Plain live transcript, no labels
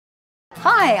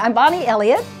Hi, I'm Bonnie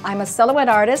Elliott. I'm a silhouette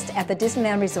artist at the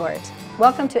Disneyland Resort.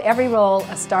 Welcome to Every Role,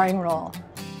 a Starring Role.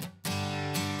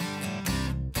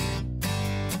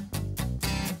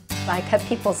 I cut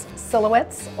people's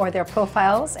silhouettes or their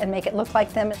profiles and make it look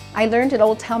like them. I learned at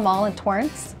Old Town Mall in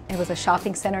Torrance. It was a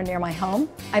shopping center near my home.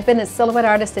 I've been a silhouette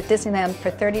artist at Disneyland for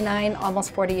 39,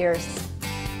 almost 40 years.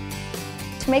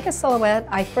 To make a silhouette,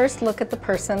 I first look at the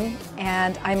person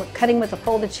and I'm cutting with a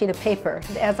folded sheet of paper.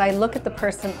 As I look at the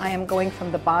person, I am going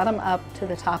from the bottom up to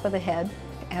the top of the head,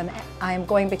 and I am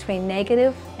going between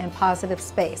negative and positive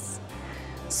space.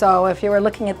 So if you were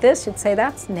looking at this, you'd say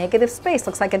that's negative space,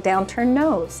 looks like a downturned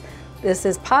nose. This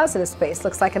is positive space,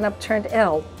 looks like an upturned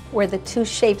L. Where the two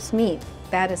shapes meet,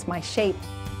 that is my shape.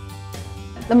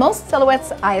 The most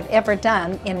silhouettes I've ever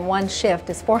done in one shift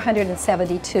is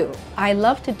 472. I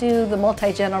love to do the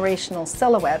multi-generational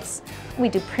silhouettes. We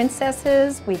do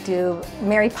princesses, we do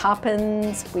Mary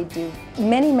Poppins, we do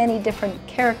many, many different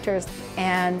characters,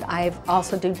 and I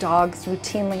also do dogs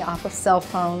routinely off of cell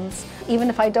phones. Even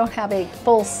if I don't have a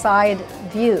full side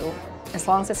view, as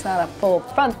long as it's not a full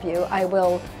front view, I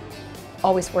will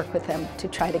always work with them to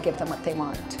try to give them what they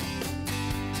want.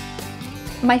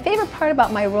 My favorite part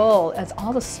about my role is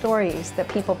all the stories that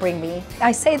people bring me.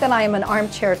 I say that I am an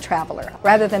armchair traveler.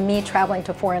 Rather than me traveling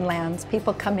to foreign lands,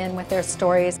 people come in with their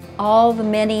stories. All the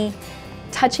many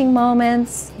touching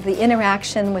moments, the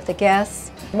interaction with the guests.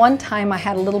 One time I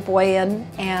had a little boy in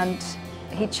and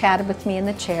he chatted with me in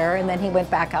the chair, and then he went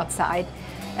back outside.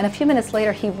 And a few minutes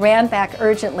later he ran back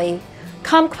urgently,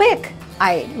 "Come quick!"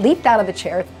 I leaped out of the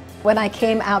chair. When I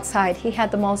came outside, he had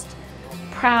the most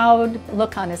proud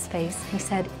look on his face. He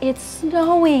said, "It's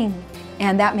snowing."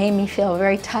 And that made me feel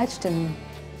very touched, and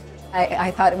I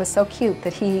thought it was so cute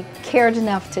that he cared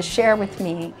enough to share with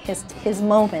me his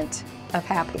moment of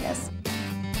happiness.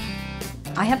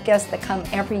 I have guests that come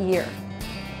every year,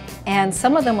 and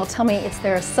some of them will tell me it's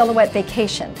their silhouette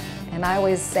vacation. And I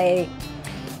always say,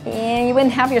 you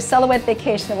wouldn't have your silhouette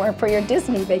vacation if it weren't for your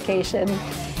Disney vacation.